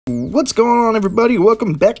What's going on, everybody?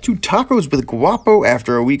 Welcome back to Tacos with Guapo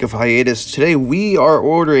after a week of hiatus. Today we are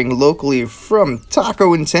ordering locally from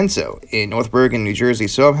Taco Intenso in North Bergen, New Jersey.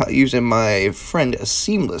 So I'm using my friend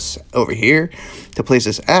Seamless over here to place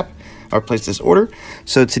this order.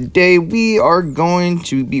 So today we are going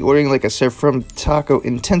to be ordering, like I said, from Taco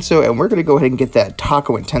Intenso, and we're going to go ahead and get that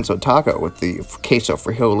Taco Intenso taco with the queso,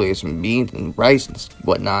 frijoles, and beans and rice and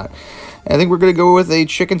whatnot. And I think we're going to go with a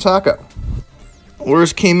chicken taco.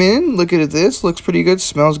 Orders came in. Look at this. Looks pretty good.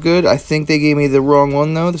 Smells good. I think they gave me the wrong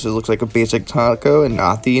one, though. This looks like a basic taco and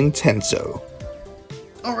not the Intenso.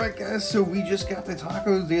 Alright, guys. So we just got the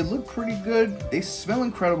tacos. They look pretty good. They smell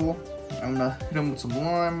incredible. I'm going to hit them with some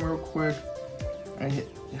lime real quick. I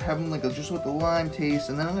have them like just with the lime taste.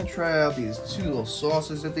 And then I'm going to try out these two little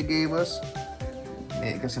sauces that they gave us.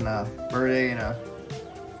 I guess in a verde and a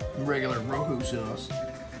regular rojo sauce.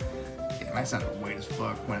 Damn, I sounded white as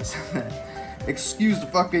fuck when I said that. Excuse the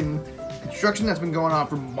fucking construction that's been going on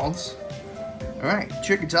for months. Alright,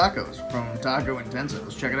 chicken tacos from Taco Intenso.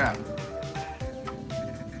 Let's check it out.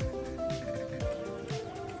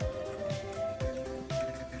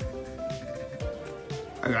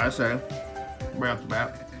 I gotta say, right off the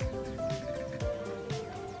bat,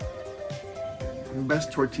 the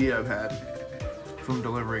best tortilla I've had from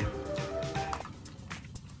delivery.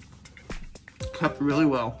 Kept really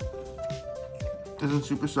well. Isn't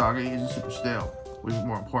super soggy, isn't super stale, which is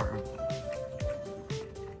more important.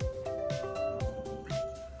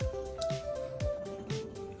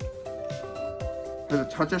 There's a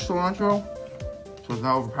touch of cilantro, so it's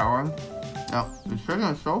not overpowering. Now, the chicken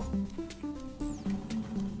itself,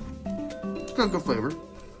 it's got good flavor.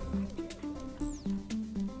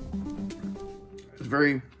 It's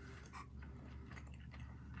very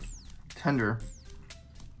tender,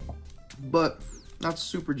 but not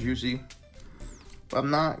super juicy. I'm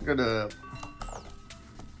not gonna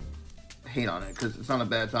hate on it because it's not a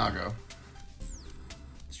bad taco.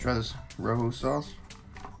 Let's try this rojo sauce.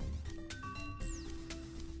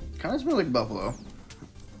 Kind of smells like buffalo.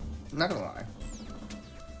 I'm not gonna lie,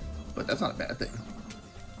 but that's not a bad thing.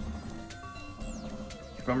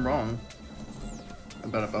 If I'm wrong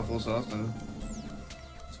about a buffalo sauce, then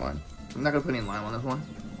it's fine. I'm not gonna put any lime on this one.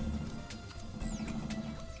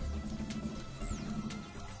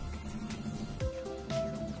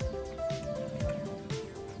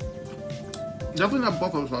 Definitely not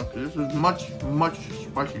buffalo sauce. This is much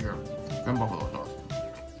spicier than buffalo sauce.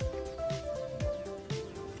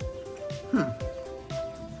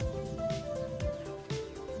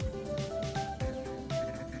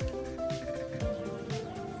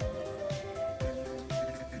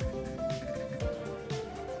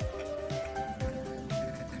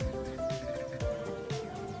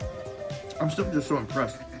 I'm still just so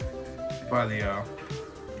impressed by the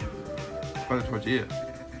tortilla.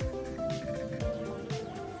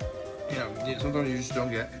 You know, sometimes you just don't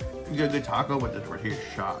get a good taco, but the tortilla is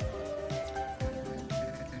shot.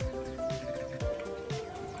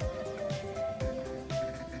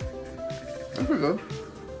 That's pretty good.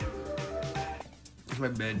 That's my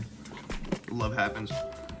bed. Love happens.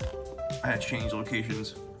 I had to change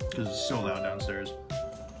locations because it's so loud downstairs.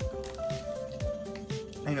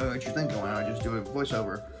 I know what you're thinking, why not just do a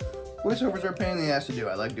voiceover? Voiceovers are a pain in the ass to do.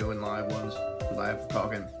 I like doing live ones, live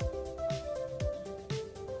talking.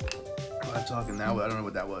 I'm talking now, but I don't know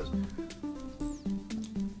what that was.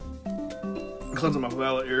 Cleansing my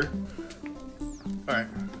palate here. Alright.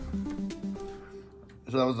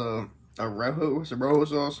 So that was a rojo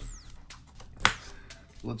sauce.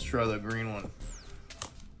 Let's try the green one.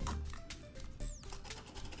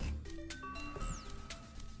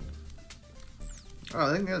 Oh,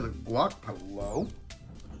 I think it has a guac. Hello?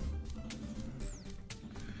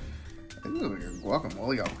 I think it's like a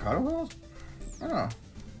guacamole avocado sauce. I don't know.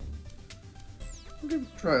 I'm gonna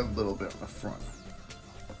try a little bit on the front.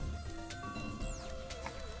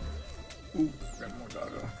 Ooh, grab more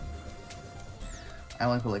taco. I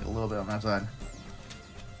only put like a little bit on that side.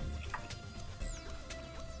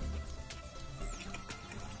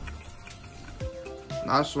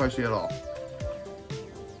 Not spicy at all.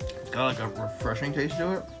 It's got like a refreshing taste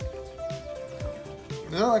to it.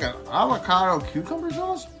 Is that like an avocado cucumber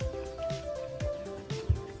sauce?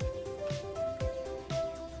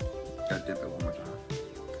 Gotta dip it one more time.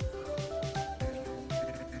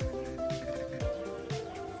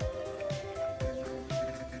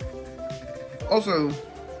 Also,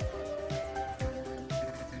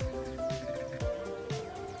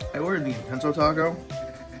 I ordered the Intenso taco.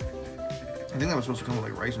 I think that was supposed to come with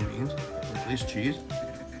like rice and beans, or at least cheese.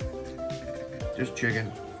 Just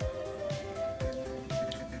chicken.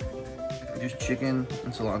 Just chicken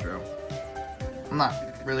and cilantro. I'm not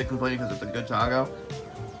really complaining because it's a good taco.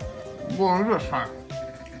 Well, this time.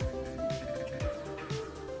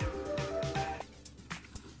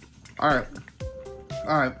 Alright.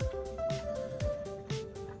 Alright.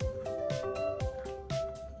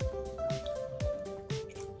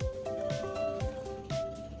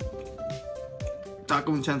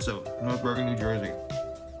 Taco Intenso, North Bergen, New Jersey.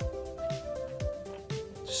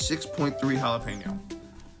 6.3 jalapeno.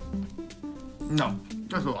 No,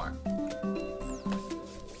 that's a lie.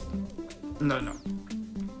 No.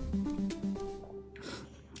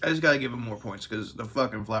 I just gotta give him more points because the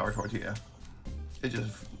fucking flour tortilla is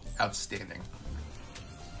just outstanding.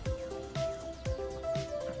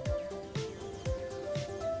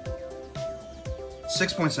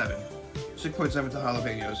 $6.7. 6.7 to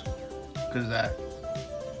jalapenos because that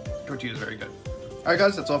tortilla is very good. Alright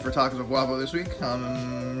guys, that's all for Tacos of Guapo this week.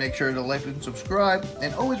 Make sure to like and subscribe,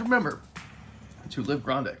 and always remember to live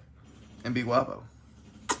grande and be guapo.